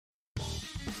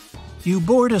You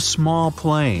board a small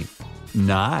plane.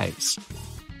 Nice.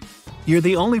 You're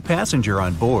the only passenger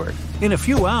on board. In a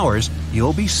few hours,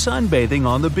 you'll be sunbathing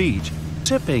on the beach,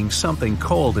 sipping something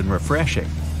cold and refreshing.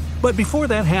 But before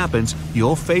that happens,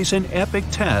 you'll face an epic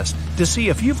test to see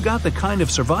if you've got the kind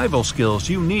of survival skills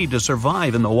you need to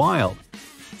survive in the wild.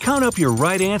 Count up your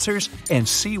right answers and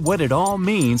see what it all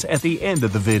means at the end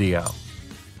of the video.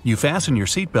 You fasten your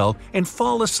seatbelt and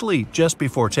fall asleep just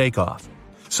before takeoff.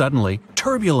 Suddenly,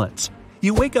 turbulence.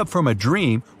 You wake up from a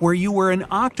dream where you were an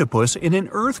octopus in an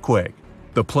earthquake.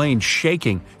 The plane's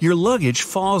shaking, your luggage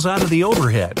falls out of the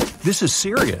overhead. This is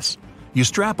serious. You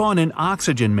strap on an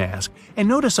oxygen mask and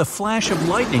notice a flash of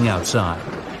lightning outside.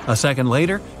 A second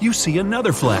later, you see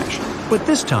another flash. But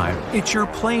this time, it's your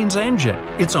plane's engine.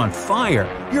 It's on fire.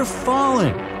 You're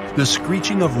falling. The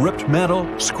screeching of ripped metal,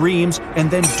 screams,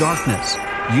 and then darkness.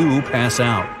 You pass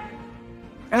out.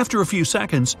 After a few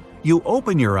seconds, you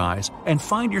open your eyes and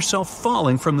find yourself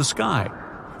falling from the sky.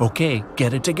 Okay,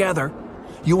 get it together.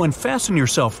 You unfasten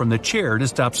yourself from the chair to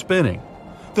stop spinning.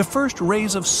 The first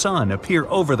rays of sun appear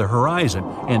over the horizon,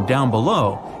 and down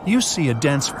below, you see a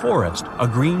dense forest, a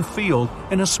green field,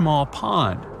 and a small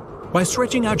pond. By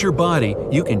stretching out your body,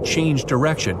 you can change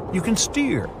direction, you can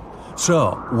steer.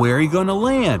 So, where are you going to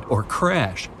land or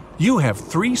crash? You have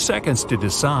 3 seconds to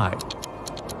decide.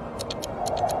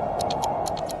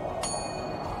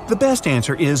 The best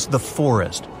answer is the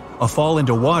forest. A fall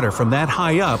into water from that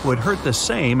high up would hurt the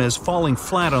same as falling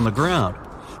flat on the ground.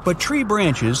 But tree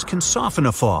branches can soften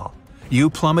a fall. You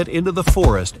plummet into the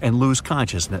forest and lose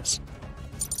consciousness.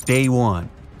 Day 1.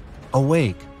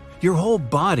 Awake. Your whole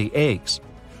body aches.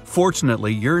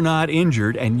 Fortunately, you're not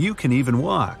injured and you can even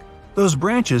walk. Those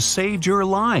branches saved your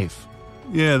life.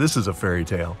 Yeah, this is a fairy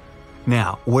tale.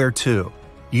 Now, where to?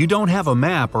 You don't have a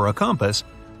map or a compass.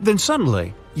 Then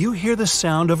suddenly, you hear the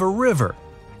sound of a river.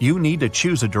 You need to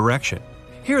choose a direction.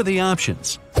 Here are the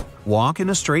options. Walk in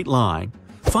a straight line.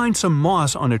 Find some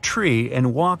moss on a tree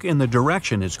and walk in the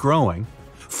direction it's growing.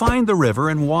 Find the river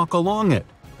and walk along it.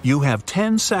 You have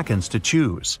 10 seconds to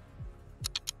choose.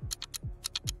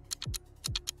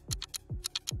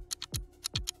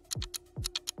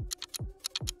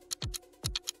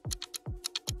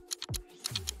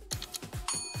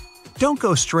 Don't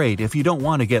go straight if you don't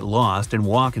want to get lost and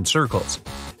walk in circles.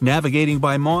 Navigating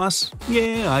by moss?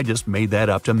 Yeah, I just made that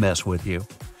up to mess with you.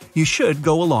 You should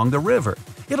go along the river.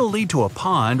 It'll lead to a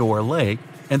pond or a lake,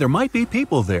 and there might be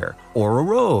people there, or a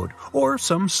road, or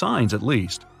some signs at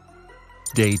least.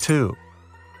 Day 2.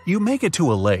 You make it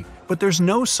to a lake, but there's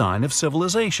no sign of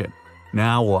civilization.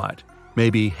 Now what?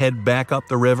 Maybe head back up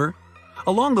the river?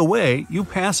 Along the way, you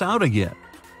pass out again.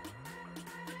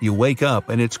 You wake up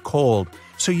and it's cold,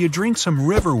 so you drink some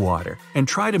river water and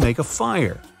try to make a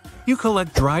fire. You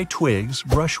collect dry twigs,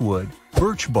 brushwood,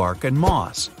 birch bark, and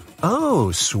moss.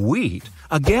 Oh, sweet!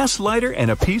 A gas lighter and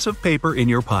a piece of paper in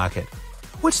your pocket.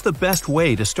 What's the best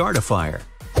way to start a fire?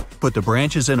 Put the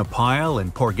branches in a pile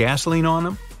and pour gasoline on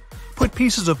them? Put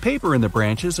pieces of paper in the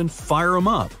branches and fire them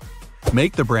up.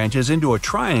 Make the branches into a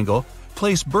triangle,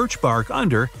 place birch bark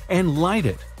under, and light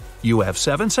it. You have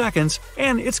 7 seconds,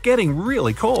 and it's getting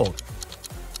really cold.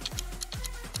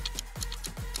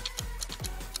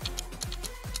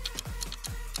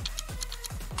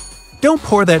 Don't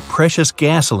pour that precious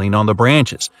gasoline on the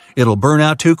branches. It'll burn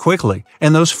out too quickly,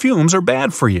 and those fumes are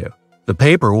bad for you. The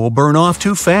paper will burn off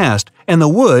too fast, and the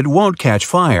wood won't catch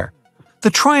fire.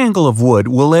 The triangle of wood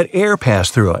will let air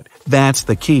pass through it. That's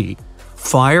the key.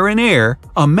 Fire and air,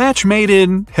 a match made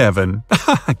in heaven.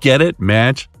 Get it?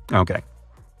 Match? Okay.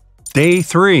 Day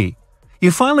 3. You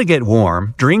finally get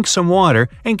warm, drink some water,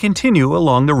 and continue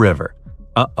along the river.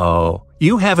 Uh-oh,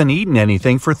 you haven't eaten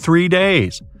anything for 3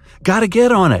 days. Gotta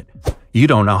get on it. You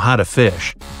don't know how to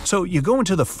fish, so you go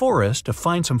into the forest to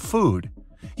find some food.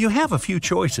 You have a few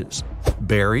choices.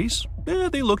 Berries,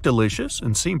 they look delicious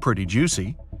and seem pretty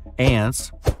juicy.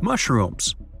 Ants,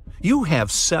 mushrooms. You have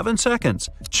 7 seconds.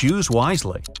 Choose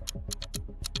wisely.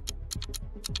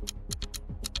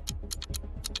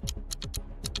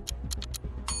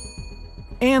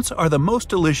 Ants are the most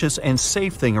delicious and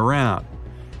safe thing around.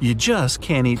 You just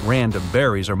can't eat random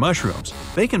berries or mushrooms.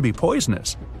 They can be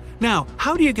poisonous. Now,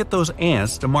 how do you get those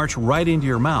ants to march right into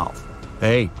your mouth?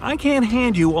 Hey, I can't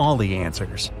hand you all the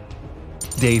answers.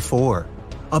 Day 4.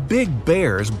 A big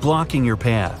bear is blocking your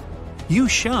path. You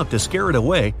shout to scare it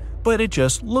away, but it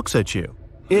just looks at you.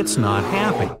 It's not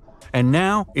happy. And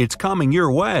now it's coming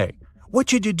your way.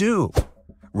 What should you do?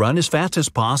 Run as fast as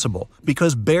possible,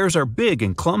 because bears are big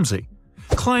and clumsy.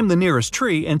 Climb the nearest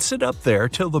tree and sit up there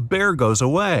till the bear goes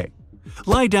away.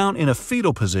 Lie down in a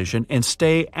fetal position and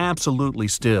stay absolutely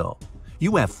still.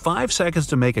 You have 5 seconds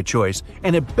to make a choice,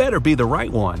 and it better be the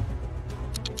right one.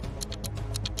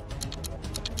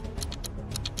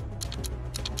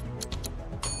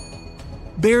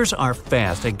 Bears are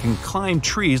fast and can climb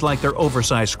trees like they're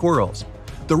oversized squirrels.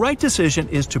 The right decision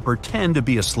is to pretend to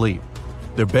be asleep.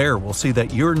 The bear will see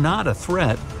that you're not a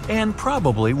threat and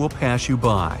probably will pass you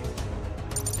by.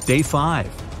 Day 5.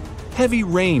 Heavy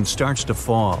rain starts to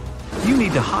fall. You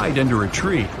need to hide under a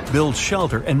tree, build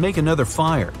shelter, and make another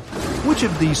fire. Which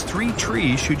of these 3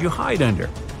 trees should you hide under?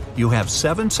 You have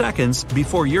 7 seconds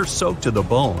before you're soaked to the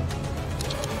bone.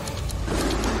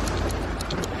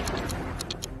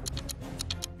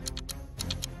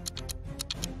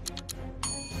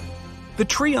 The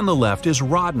tree on the left is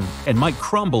rotten and might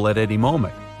crumble at any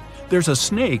moment. There's a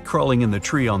snake crawling in the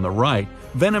tree on the right.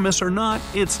 Venomous or not,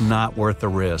 it's not worth the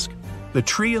risk. The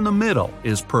tree in the middle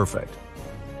is perfect.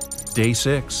 Day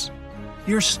 6.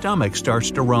 Your stomach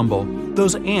starts to rumble.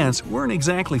 Those ants weren't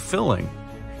exactly filling.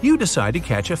 You decide to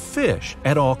catch a fish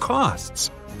at all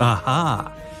costs.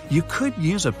 Aha! You could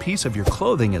use a piece of your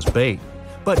clothing as bait.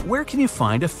 But where can you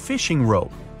find a fishing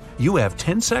rope? You have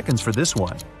 10 seconds for this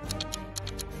one.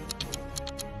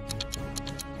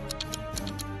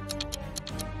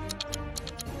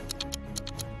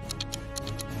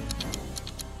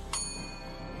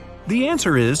 The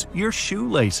answer is your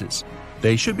shoelaces.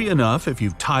 They should be enough if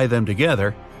you tie them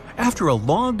together. After a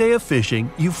long day of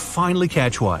fishing, you finally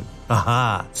catch one.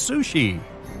 Aha! Sushi!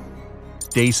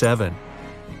 Day 7.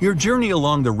 Your journey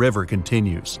along the river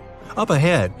continues. Up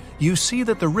ahead, you see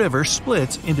that the river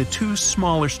splits into 2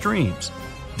 smaller streams.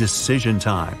 Decision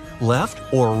time,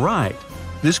 left or right.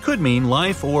 This could mean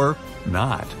life or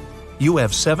not. You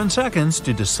have 7 seconds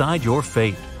to decide your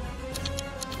fate.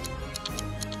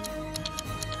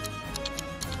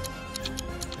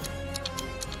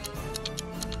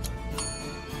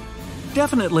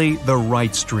 Definitely the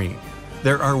right stream.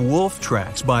 There are wolf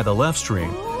tracks by the left stream.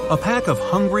 A pack of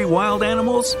hungry wild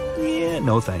animals? Yeah,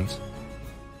 no thanks.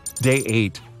 Day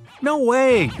 8. No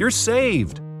way, you're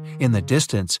saved! In the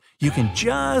distance, you can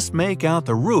just make out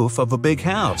the roof of a big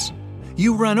house.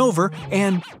 You run over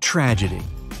and tragedy.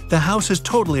 The house is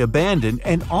totally abandoned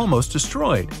and almost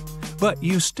destroyed. But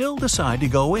you still decide to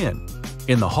go in.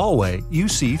 In the hallway, you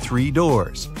see 3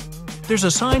 doors. There's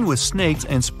a sign with snakes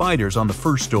and spiders on the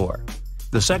first door.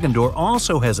 The second door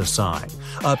also has a sign,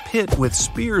 a pit with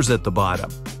spears at the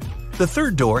bottom. The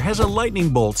third door has a lightning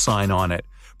bolt sign on it,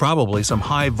 probably some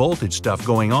high voltage stuff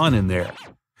going on in there.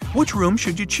 Which room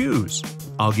should you choose?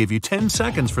 I'll give you 10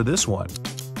 seconds for this one.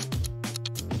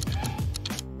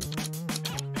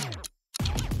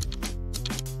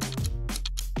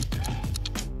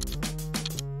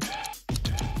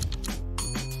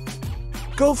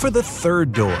 Go for the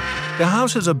third door. The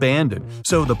house is abandoned,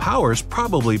 so the power's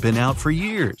probably been out for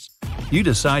years. You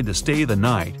decide to stay the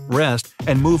night, rest,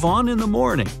 and move on in the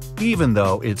morning, even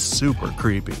though it's super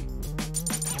creepy.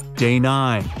 Day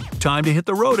 9. Time to hit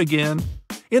the road again.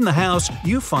 In the house,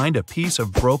 you find a piece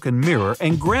of broken mirror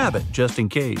and grab it just in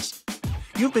case.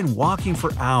 You've been walking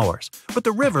for hours, but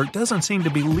the river doesn't seem to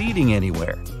be leading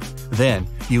anywhere. Then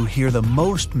you hear the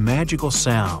most magical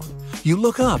sound. You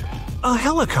look up. A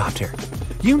helicopter!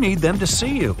 You need them to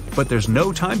see you, but there's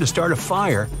no time to start a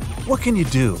fire. What can you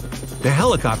do? The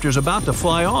helicopter's about to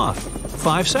fly off.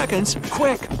 5 seconds,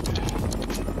 quick!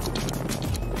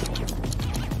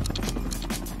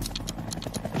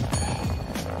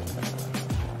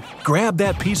 Grab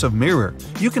that piece of mirror.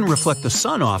 You can reflect the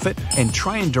sun off it and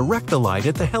try and direct the light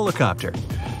at the helicopter.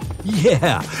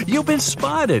 Yeah, you've been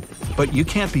spotted, but you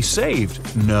can't be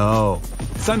saved. No.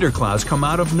 Thunderclouds come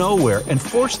out of nowhere and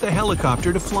force the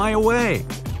helicopter to fly away.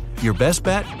 Your best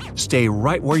bet? Stay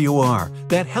right where you are.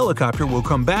 That helicopter will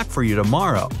come back for you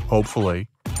tomorrow, hopefully.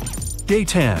 Day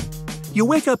 10. You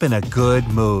wake up in a good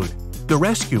mood. The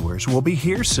rescuers will be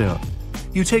here soon.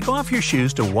 You take off your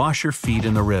shoes to wash your feet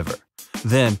in the river.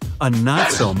 Then, a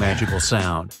not-so-magical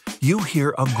sound. You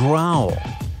hear a growl.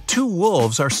 2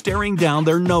 wolves are staring down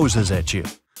their noses at you.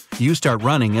 You start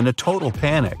running in a total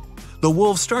panic. The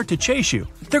wolves start to chase you.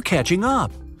 They're catching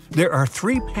up. There are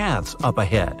 3 paths up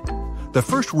ahead. The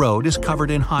first road is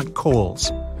covered in hot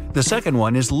coals. The second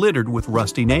one is littered with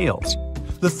rusty nails.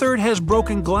 The third has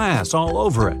broken glass all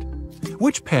over it.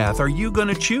 Which path are you going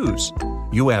to choose?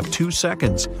 You have 2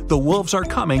 seconds. The wolves are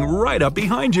coming right up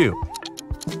behind you.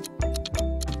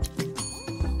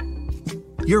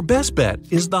 Your best bet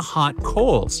is the hot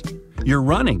coals. You're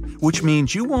running, which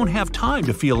means you won't have time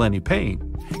to feel any pain.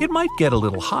 It might get a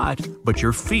little hot, but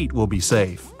your feet will be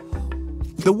safe.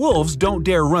 The wolves don't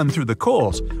dare run through the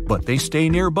coals, but they stay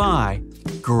nearby.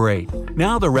 Great,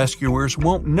 now the rescuers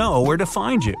won't know where to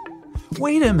find you.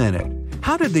 Wait a minute,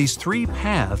 How did these 3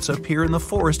 paths appear in the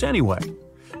forest anyway?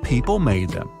 People made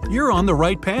them. You're on the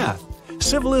right path.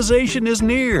 Civilization is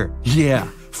near. Yeah,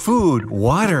 food,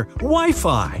 water,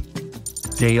 Wi-Fi.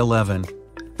 Day 11.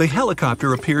 The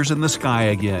helicopter appears in the sky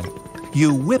again.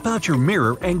 You whip out your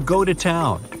mirror and go to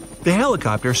town. The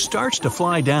helicopter starts to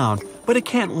fly down, but it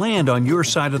can't land on your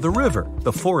side of the river.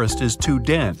 The forest is too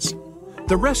dense.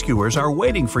 The rescuers are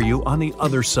waiting for you on the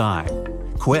other side.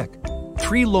 Quick!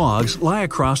 3 logs lie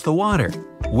across the water.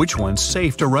 Which one's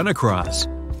safe to run across?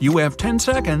 You have 10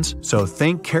 seconds, so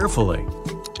think carefully.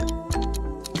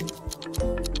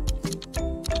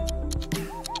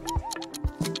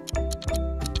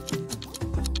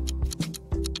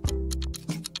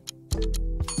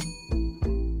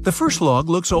 The first log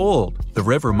looks old. The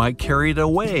river might carry it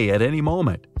away at any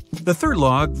moment. The third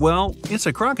log, well, it's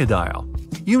a crocodile.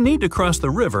 You need to cross the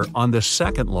river on the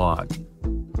second log.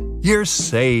 You're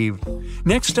saved!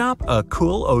 Next stop, a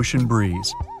cool ocean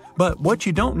breeze. But what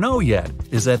you don't know yet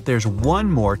is that there's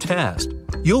one more test.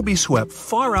 You'll be swept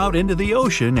far out into the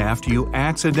ocean after you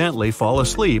accidentally fall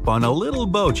asleep on a little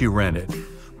boat you rented.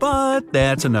 But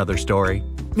that's another story.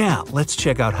 Now, let's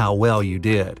check out how well you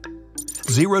did.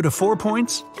 0 to 4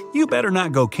 points? You better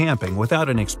not go camping without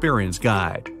an experienced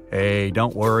guide. Hey,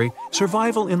 don't worry,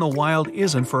 survival in the wild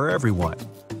isn't for everyone.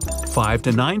 5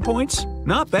 to 9 points?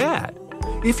 Not bad.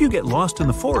 If you get lost in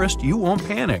the forest, you won't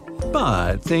panic.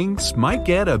 But things might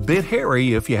get a bit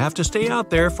hairy if you have to stay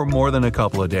out there for more than a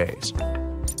couple of days.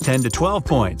 10 to 12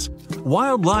 points.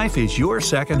 Wildlife is your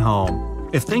second home.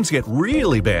 If things get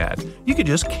really bad, you could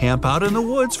just camp out in the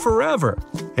woods forever.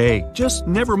 Hey, just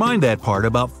never mind that part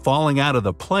about falling out of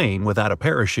the plane without a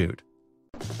parachute.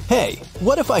 Hey,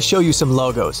 what if I show you some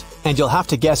logos, and you'll have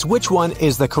to guess which one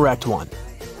is the correct one?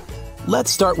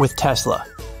 Let's start with Tesla.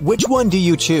 Which one do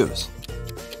you choose?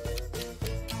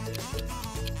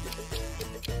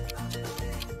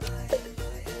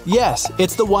 Yes,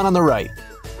 it's the one on the right.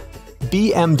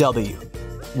 BMW.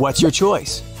 What's your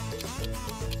choice?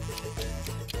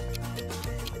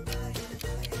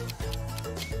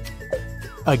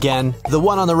 Again, the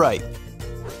one on the right.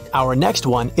 Our next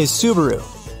one is Subaru.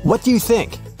 What do you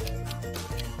think?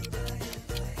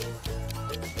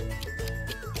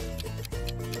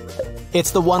 It's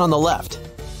the one on the left.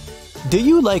 Do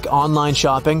you like online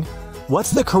shopping? What's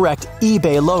the correct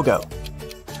eBay logo?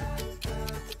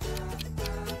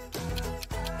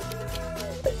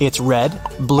 It's red,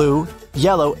 blue,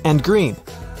 yellow, and green.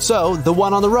 So, the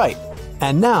one on the right.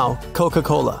 And now,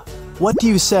 Coca-Cola. What do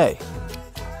you say?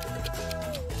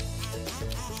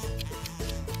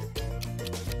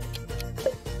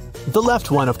 The left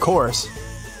one, of course.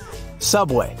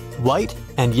 Subway, white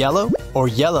and yellow, or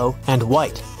yellow and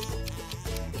white?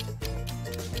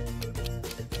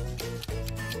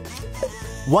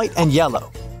 White and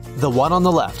yellow. The one on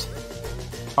the left.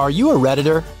 Are you a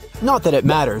Redditor? Not that it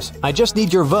matters, I just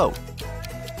need your vote.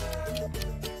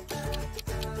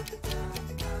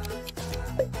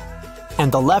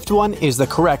 And the left one is the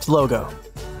correct logo.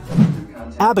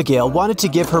 Abigail wanted to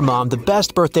give her mom the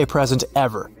best birthday present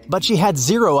ever, but she had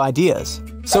 0 ideas.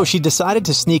 So she decided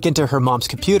to sneak into her mom's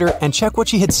computer and check what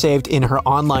she had saved in her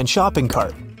online shopping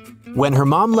cart. When her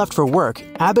mom left for work,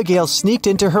 Abigail sneaked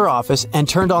into her office and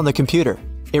turned on the computer.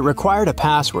 It required a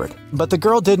password, but the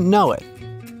girl didn't know it.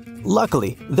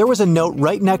 Luckily, there was a note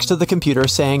right next to the computer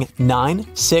saying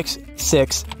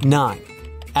 9669.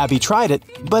 Abby tried it,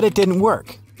 but it didn't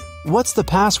work. What's the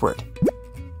password?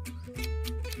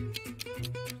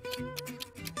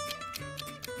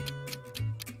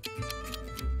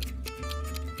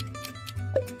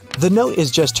 The note is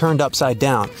just turned upside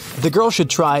down. The girl should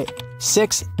try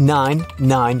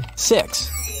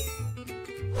 6996.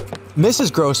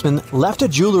 Mrs. Grossman left a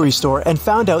jewelry store and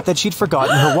found out that she'd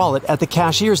forgotten her wallet at the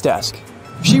cashier's desk.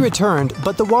 She returned,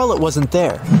 but the wallet wasn't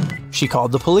there. She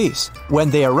called the police. When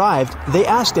they arrived, they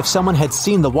asked if someone had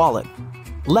seen the wallet.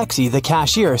 Lexi, the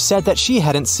cashier, said that she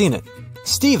hadn't seen it.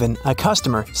 Stephen, a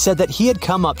customer, said that he had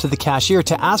come up to the cashier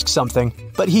to ask something,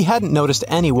 but he hadn't noticed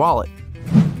any wallet.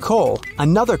 Cole,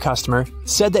 another customer,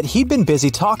 said that he'd been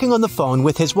busy talking on the phone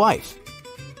with his wife.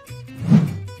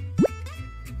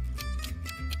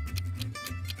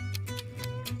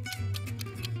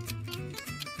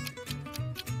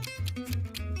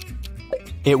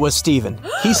 It was Stephen.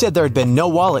 He said there had been no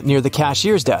wallet near the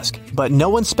cashier's desk, but no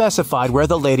one specified where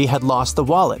the lady had lost the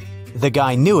wallet. The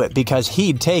guy knew it because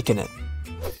he'd taken it.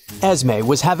 Esme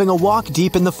was having a walk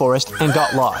deep in the forest and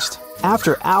got lost.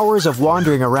 After hours of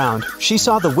wandering around, she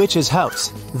saw the witch's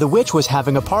house. The witch was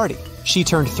having a party. She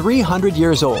turned 300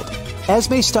 years old.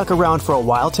 Esme stuck around for a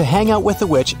while to hang out with the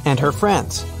witch and her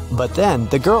friends. But then,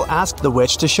 the girl asked the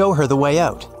witch to show her the way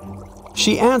out.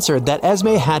 She answered that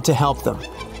Esme had to help them.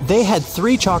 They had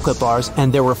 3 chocolate bars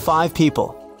and there were 5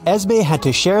 people. Esme had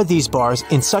to share these bars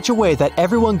in such a way that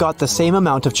everyone got the same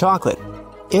amount of chocolate.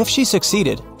 If she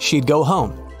succeeded, she'd go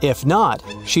home. If not,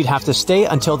 she'd have to stay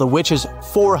until the witch's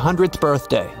 400th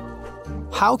birthday.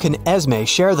 How can Esme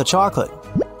share the chocolate?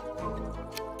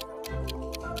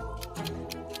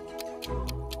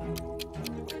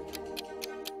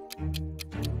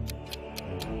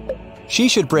 She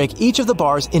should break each of the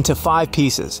bars into 5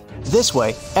 pieces. This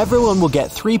way, everyone will get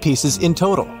 3 pieces in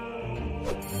total.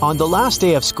 On the last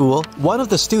day of school, one of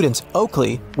the students,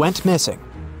 Oakley, went missing.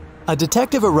 A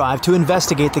detective arrived to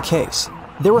investigate the case.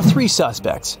 There were 3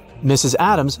 suspects: Mrs.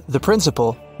 Adams, the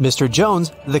principal, Mr.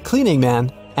 Jones, the cleaning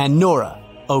man, and Nora,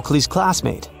 Oakley's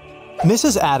classmate.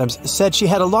 Mrs. Adams said she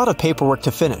had a lot of paperwork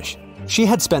to finish. She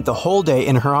had spent the whole day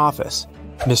in her office.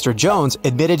 Mr. Jones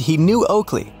admitted he knew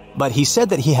Oakley, but he said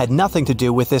that he had nothing to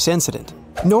do with this incident.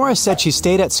 Nora said she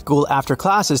stayed at school after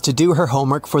classes to do her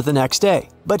homework for the next day,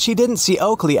 but she didn't see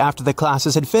Oakley after the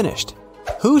classes had finished.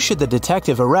 Who should the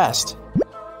detective arrest?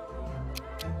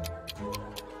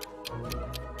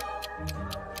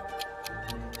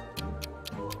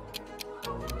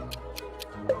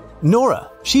 Nora.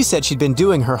 She said she'd been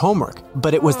doing her homework,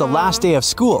 but it was the last day of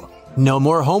school. No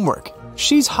more homework.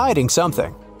 She's hiding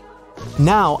something.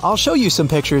 Now, I'll show you some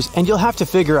pictures and you'll have to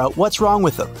figure out what's wrong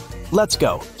with them. Let's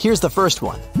go. Here's the first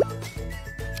one.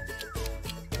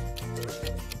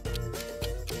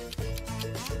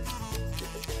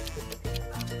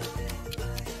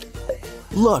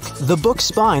 Look, the book's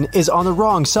spine is on the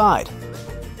wrong side.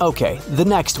 Okay, the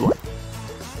next one.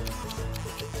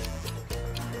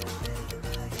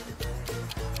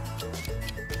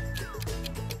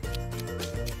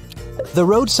 The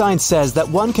road sign says that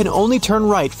one can only turn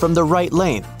right from the right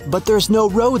lane, but there's no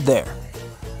road there.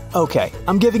 Okay,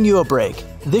 I'm giving you a break.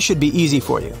 This should be easy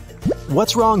for you.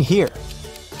 What's wrong here?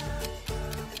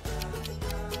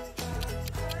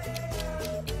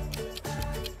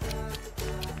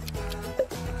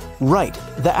 Right,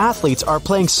 the athletes are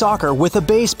playing soccer with a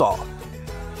baseball.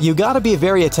 You gotta be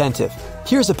very attentive.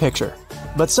 Here's a picture,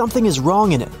 but something is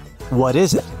wrong in it. What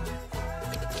is it?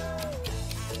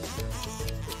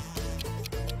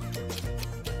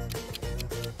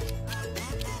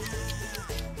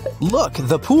 Look,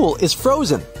 the pool is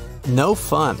frozen. No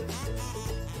fun.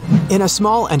 In a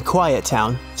small and quiet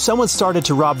town, someone started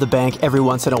to rob the bank every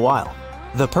once in a while.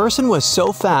 The person was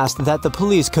so fast that the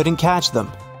police couldn't catch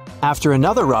them. After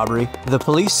another robbery, the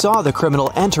police saw the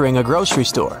criminal entering a grocery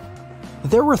store.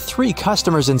 There were 3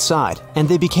 customers inside, and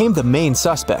they became the main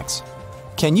suspects.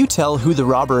 Can you tell who the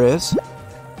robber is?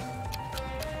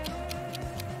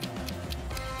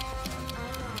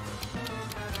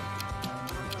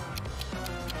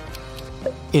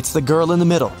 It's the girl in the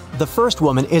middle. The first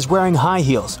woman is wearing high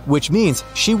heels, which means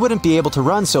she wouldn't be able to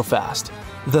run so fast.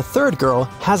 The third girl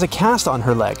has a cast on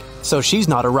her leg, so she's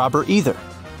not a robber either.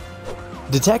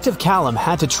 Detective Callum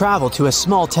had to travel to a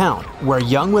small town where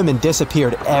young women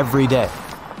disappeared every day.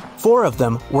 4 of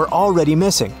them were already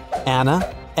missing: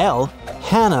 Anna, Elle,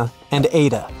 Hannah, and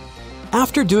Ada.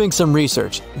 After doing some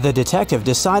research, the detective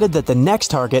decided that the next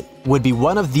target would be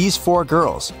one of these 4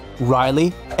 girls: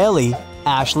 Riley, Ellie,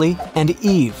 Ashley, and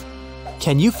Eve.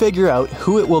 Can you figure out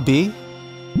who it will be?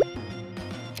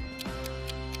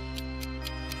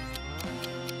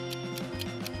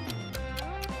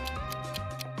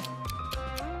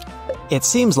 It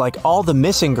seems like all the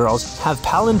missing girls have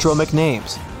palindromic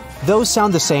names. Those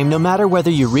sound the same no matter whether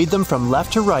you read them from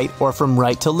left to right or from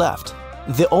right to left.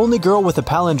 The only girl with a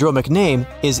palindromic name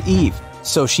is Eve,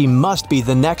 so she must be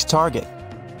the next target.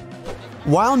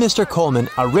 While Mr. Coleman,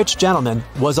 a rich gentleman,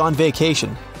 was on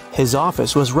vacation, his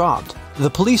office was robbed.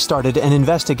 The police started an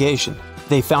investigation.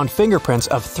 They found fingerprints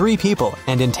of 3 people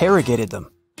and interrogated them.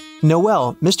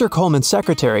 Noelle, Mr. Coleman's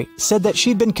secretary, said that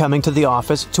she'd been coming to the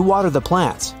office to water the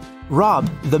plants. Rob,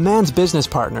 the man's business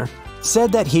partner,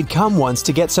 said that he'd come once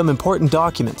to get some important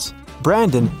documents.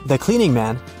 Brandon, the cleaning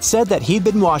man, said that he'd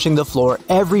been washing the floor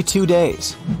every 2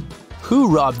 days. Who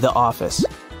robbed the office?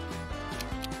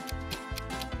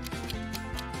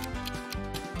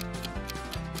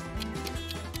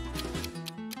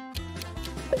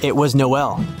 It was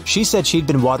Noelle. She said she'd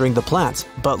been watering the plants,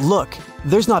 but look,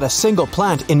 there's not a single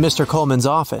plant in Mr. Coleman's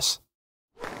office.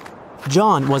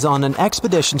 John was on an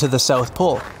expedition to the South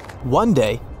Pole. One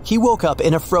day, he woke up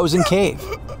in a frozen cave.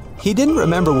 He didn't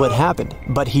remember what happened,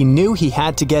 but he knew he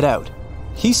had to get out.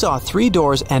 He saw 3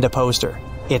 doors and a poster.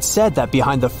 It said that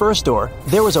behind the first door,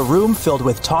 there was a room filled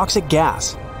with toxic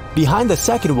gas. Behind the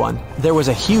second one, there was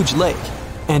a huge lake.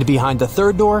 And behind the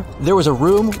third door, there was a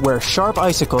room where sharp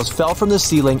icicles fell from the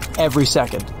ceiling every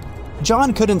second.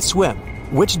 John couldn't swim.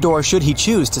 Which door should he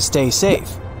choose to stay safe?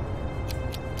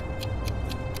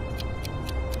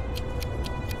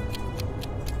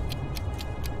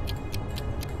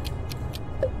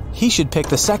 He should pick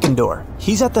the second door.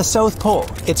 He's at the South Pole.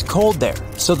 It's cold there,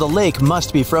 so the lake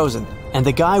must be frozen, and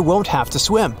the guy won't have to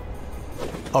swim.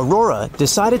 Aurora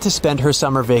decided to spend her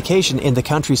summer vacation in the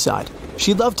countryside.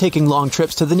 She loved taking long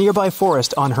trips to the nearby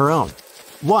forest on her own.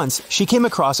 Once, she came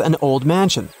across an old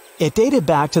mansion. It dated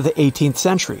back to the 18th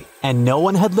century, and no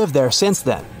one had lived there since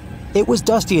then. It was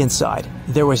dusty inside.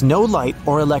 There was no light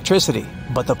or electricity,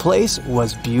 but the place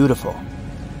was beautiful.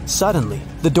 Suddenly,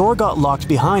 the door got locked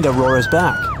behind Aurora's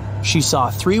back. She saw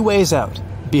 3 ways out.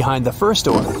 Behind the first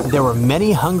door, there were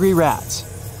many hungry rats.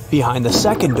 Behind the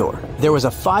second door, there was a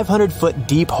 500-foot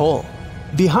deep hole.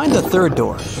 Behind the third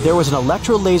door, there was an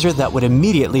electro laser that would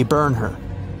immediately burn her.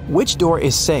 Which door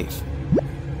is safe?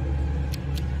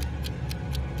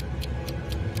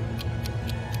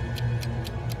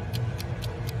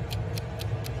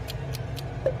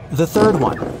 The third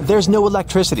one. There's no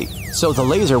electricity, so the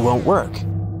laser won't work.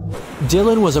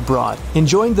 Dylan was abroad,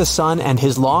 enjoying the sun and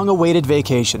his long-awaited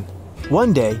vacation.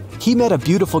 One day, he met a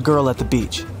beautiful girl at the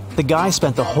beach. The guy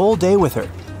spent the whole day with her.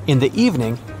 In the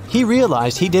evening, he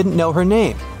realized he didn't know her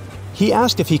name. He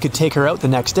asked if he could take her out the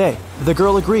next day. The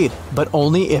girl agreed, but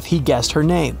only if he guessed her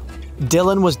name.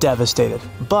 Dylan was devastated,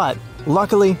 but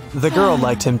luckily, the girl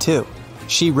liked him too.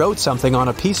 She wrote something on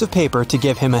a piece of paper to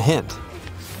give him a hint.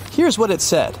 Here's what it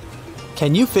said.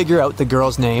 Can you figure out the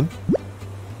girl's name?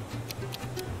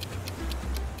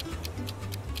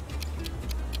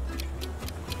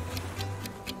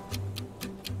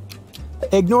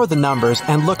 Ignore the numbers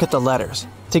and look at the letters.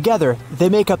 Together, they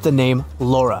make up the name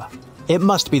Laura. It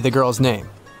must be the girl's name.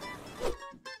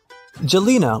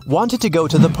 Jelena wanted to go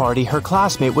to the party her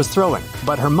classmate was throwing,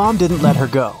 but her mom didn't let her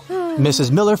go. Mrs.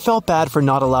 Miller felt bad for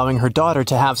not allowing her daughter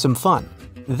to have some fun.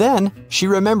 Then, she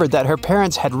remembered that her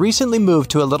parents had recently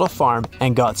moved to a little farm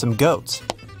and got some goats.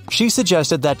 She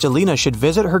suggested that Jelena should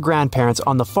visit her grandparents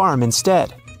on the farm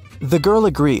instead. The girl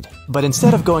agreed, but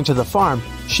instead of going to the farm,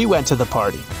 she went to the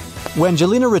party. When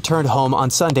Jelena returned home on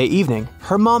Sunday evening,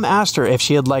 her mom asked her if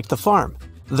she had liked the farm.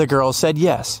 The girl said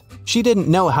yes. She didn't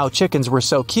know how chickens were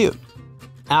so cute.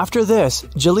 After this,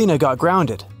 Jelena got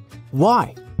grounded.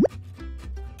 Why?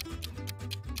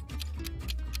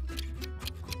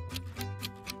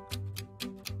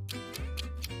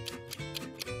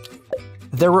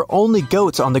 There were only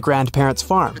goats on the grandparents'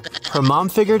 farm. Her mom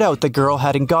figured out the girl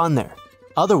hadn't gone there.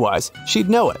 Otherwise, she'd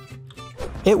know it.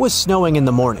 It was snowing in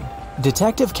the morning.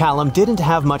 Detective Callum didn't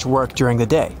have much work during the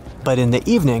day, but in the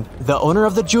evening, the owner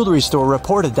of the jewelry store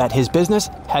reported that his business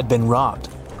had been robbed.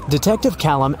 Detective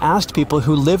Callum asked people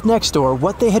who lived next door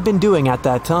what they had been doing at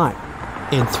that time.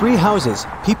 In 3 houses,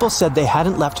 people said they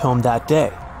hadn't left home that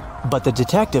day, but the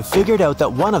detective figured out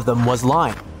that one of them was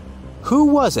lying. Who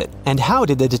was it, and how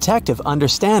did the detective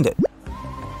understand it?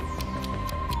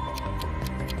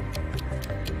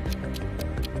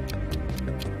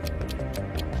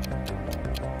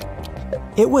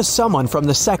 It was someone from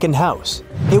the second house.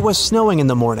 It was snowing in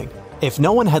the morning. If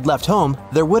no one had left home,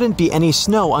 there wouldn't be any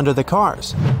snow under the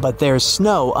cars. But there's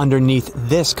snow underneath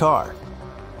this car.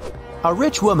 A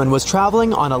rich woman was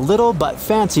traveling on a little but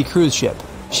fancy cruise ship.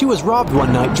 She was robbed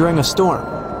one night during a storm.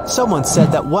 Someone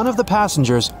said that one of the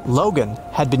passengers, Logan,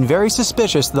 had been very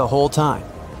suspicious the whole time.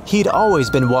 He'd always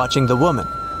been watching the woman.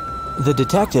 The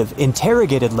detective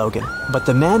interrogated Logan, but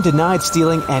the man denied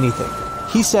stealing anything.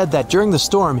 He said that during the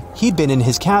storm, he'd been in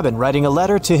his cabin writing a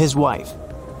letter to his wife.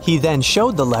 He then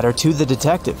showed the letter to the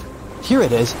detective. Here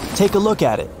it is, take a look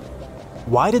at it.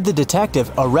 Why did the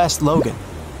detective arrest Logan?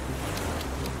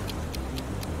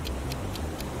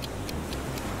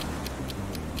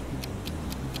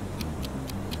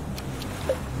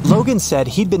 Logan said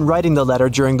he'd been writing the letter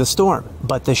during the storm,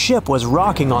 but the ship was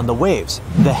rocking on the waves.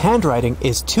 The handwriting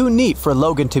is too neat for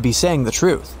Logan to be saying the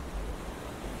truth.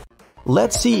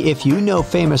 Let's see if you know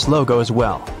famous logos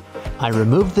well. I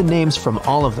removed the names from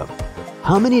all of them.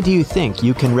 How many do you think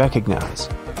you can recognize?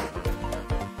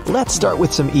 Let's start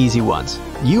with some easy ones.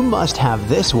 You must have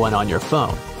this one on your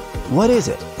phone. What is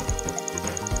it?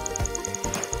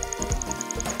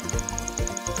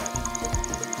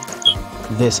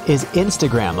 This is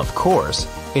Instagram, of course.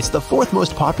 It's the 4th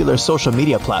most popular social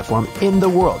media platform in the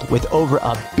world with over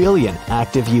 1 billion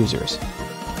active users.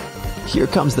 Here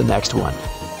comes the next one.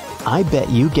 I bet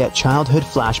you get childhood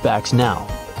flashbacks now,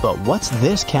 but what's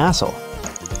this castle?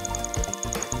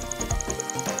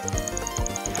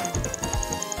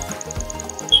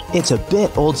 It's a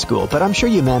bit old school, but I'm sure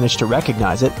you managed to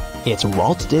recognize it. It's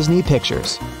Walt Disney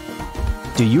Pictures.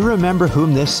 Do you remember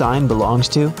whom this sign belongs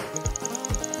to?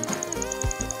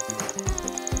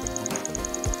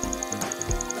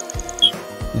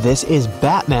 This is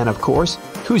Batman, of course.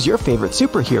 Who's your favorite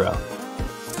superhero?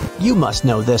 You must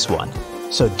know this one.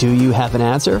 So do you have an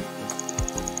answer?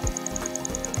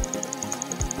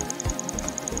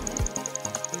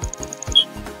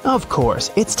 Of course,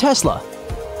 it's Tesla.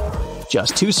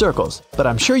 Just 2 circles, but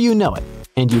I'm sure you know it,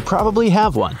 and you probably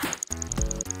have one.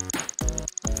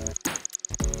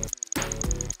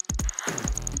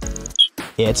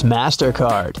 It's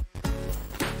MasterCard.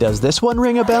 Does this one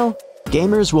ring a bell?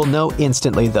 Gamers will know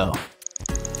instantly though.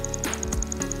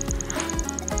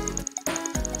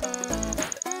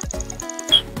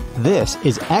 This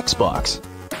is Xbox.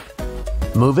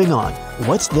 Moving on,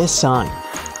 what's this sign?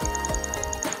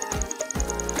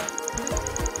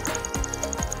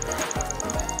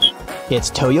 It's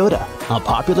Toyota, a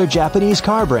popular Japanese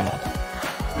car brand.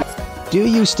 Do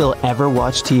you still ever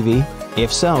watch TV?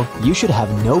 If so, you should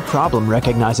have no problem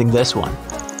recognizing this one.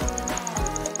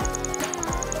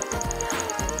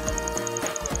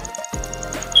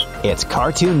 It's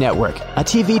Cartoon Network, a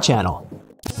TV channel.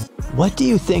 What do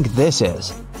you think this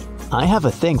is? I have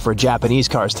a thing for Japanese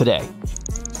cars today.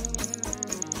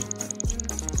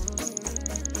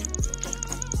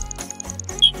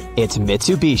 It's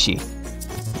Mitsubishi.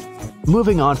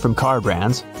 Moving on from car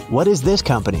brands, what is this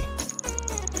company?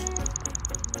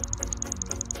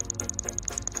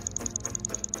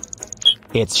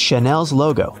 It's Chanel's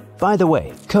logo. By the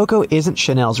way, Coco isn't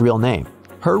Chanel's real name.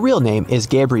 Her real name is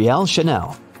Gabrielle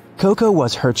Chanel. Coco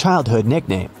was her childhood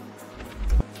nickname.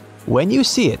 When you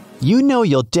see it, you know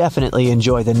you'll definitely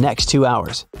enjoy the next 2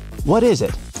 hours. What is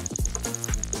it?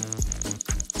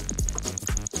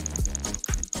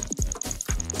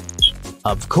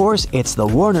 Of course, it's the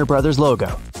Warner Brothers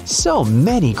logo. So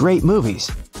many great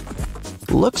movies.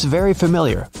 Looks very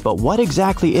familiar, but what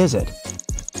exactly is it?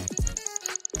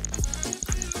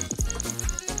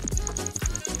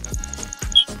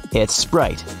 It's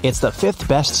Sprite. It's the 5th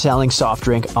best-selling soft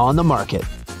drink on the market.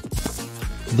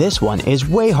 This one is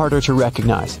way harder to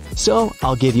recognize, so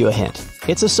I'll give you a hint.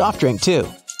 It's a soft drink too.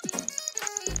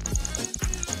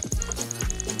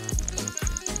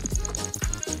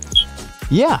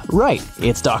 Yeah, right,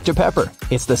 it's Dr. Pepper.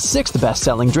 It's the 6th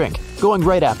best-selling drink, going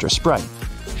right after Sprite.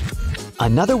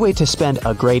 Another way to spend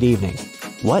a great evening.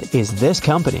 What is this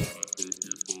company?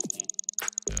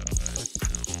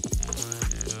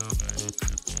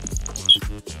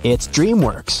 It's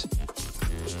DreamWorks.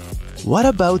 What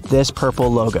about this purple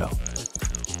logo?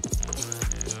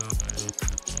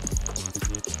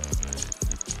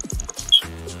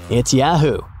 It's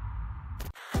Yahoo!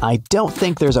 I don't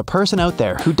think there's a person out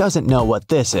there who doesn't know what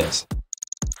this is.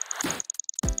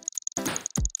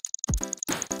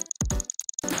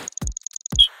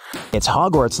 It's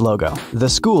Hogwarts logo, the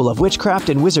school of witchcraft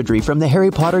and wizardry from the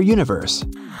Harry Potter universe.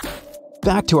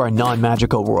 Back to our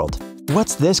non-magical world.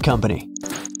 What's this company?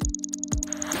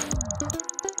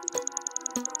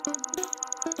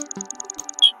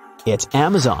 It's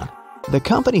Amazon. The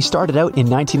company started out in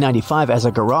 1995 as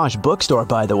a garage bookstore,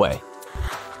 by the way.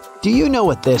 Do you know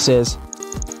what this is?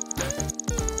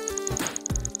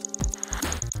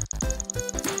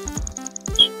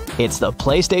 It's the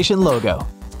PlayStation logo.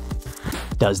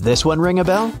 Does this one ring a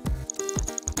bell?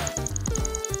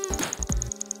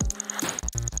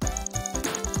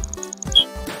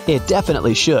 It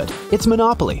definitely should. It's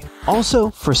Monopoly.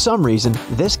 Also, for some reason,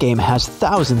 this game has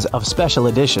thousands of special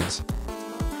editions.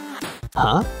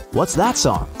 Huh? What's that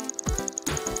song?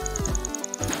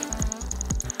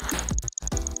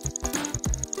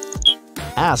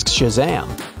 Ask Shazam.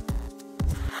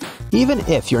 Even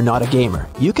if you're not a gamer,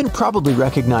 you can probably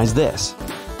recognize this.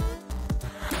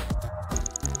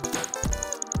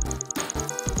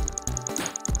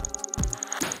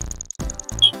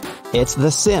 It's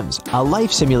The Sims, a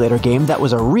life simulator game that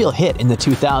was a real hit in the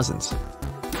 2000s.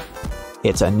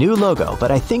 It's a new logo,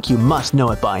 but I think you must know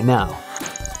it by now.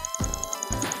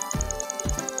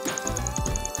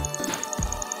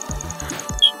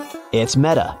 It's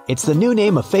Meta. It's the new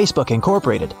name of Facebook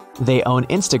Incorporated. They own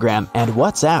Instagram and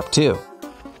WhatsApp too.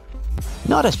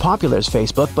 Not as popular as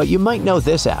Facebook, but you might know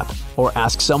this app, or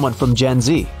ask someone from Gen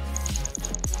Z.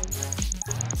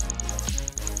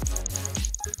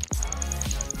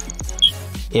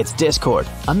 It's Discord,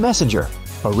 a messenger.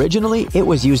 Originally, it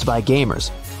was used by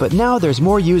gamers, but now there's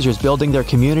more users building their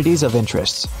communities of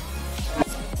interests.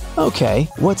 Okay,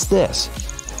 what's this?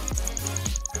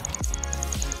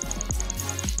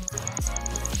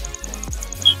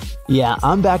 Yeah,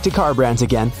 I'm back to car brands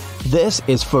again. This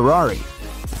is Ferrari.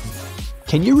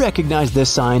 Can you recognize this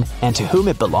sign and to whom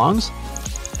it belongs?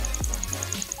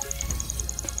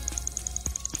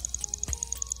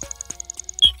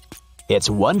 It's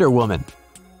Wonder Woman.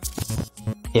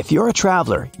 If you're a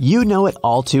traveler, you know it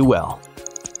all too well.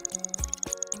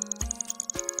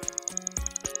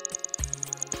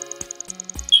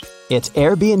 It's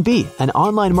Airbnb, an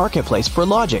online marketplace for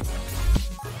lodging.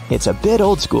 It's a bit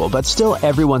old school, but still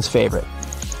everyone's favorite.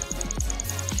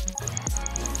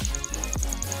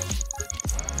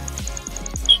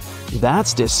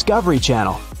 That's Discovery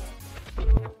Channel.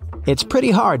 It's pretty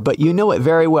hard, but you know it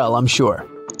very well, I'm sure.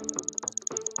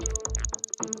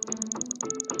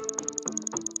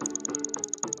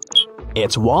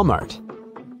 It's Walmart.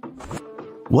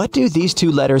 What do these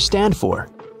two letters stand for?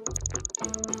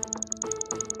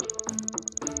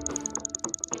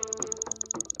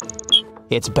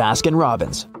 It's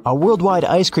Baskin-Robbins, a worldwide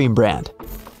ice cream brand.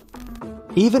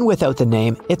 Even without the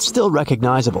name, it's still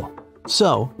recognizable.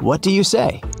 So, what do you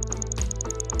say?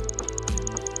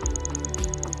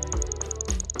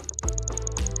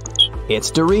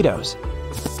 It's Doritos.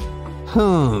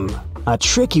 A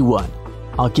tricky one.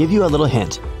 I'll give you a little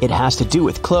hint. It has to do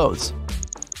with clothes.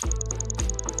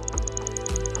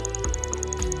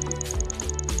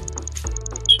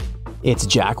 It's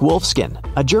Jack Wolfskin,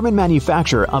 a German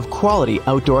manufacturer of quality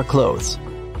outdoor clothes.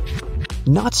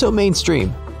 Not so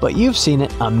mainstream, but you've seen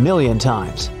it a million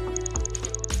times.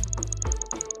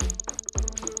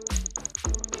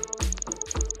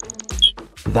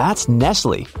 That's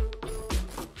Nestle.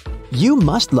 You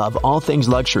must love all things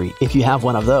luxury if you have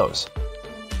one of those.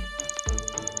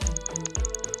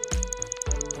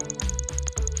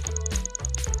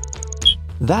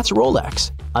 That's Rolex,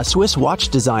 a Swiss watch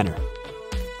designer.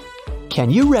 Can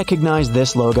you recognize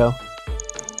this logo?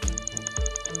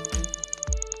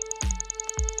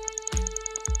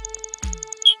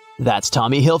 That's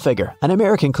Tommy Hilfiger, an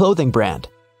American clothing brand.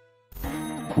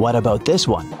 What about this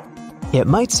one? It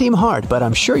might seem hard, but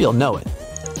I'm sure you'll know it.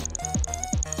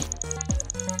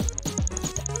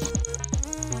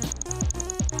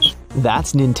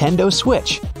 That's Nintendo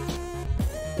Switch.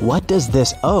 What does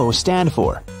this O stand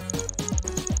for?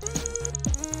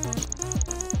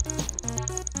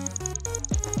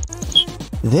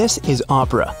 This is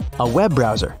Opera, a web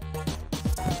browser.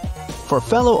 For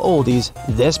fellow oldies,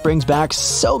 this brings back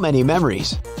so many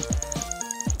memories.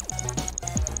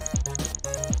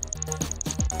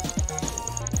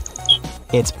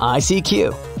 It's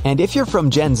ICQ, and if you're from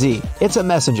Gen Z, it's a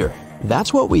messenger.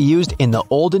 That's what we used in the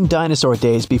olden dinosaur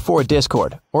days before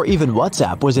Discord, or even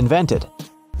WhatsApp was invented.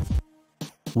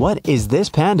 What is this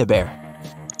panda bear?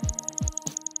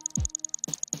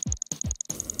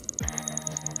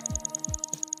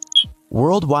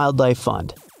 World Wildlife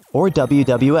Fund, or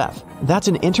WWF. That's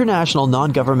an international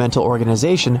non-governmental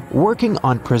organization working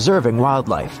on preserving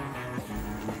wildlife.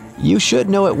 You should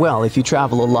know it well if you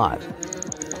travel a lot.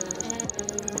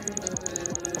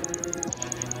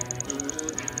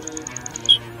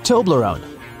 Toblerone,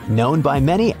 known by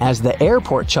many as the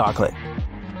airport chocolate.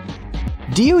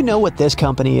 Do you know what this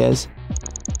company is?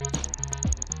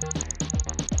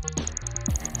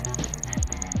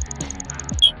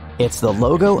 It's the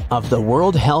logo of the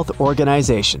World Health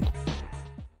Organization.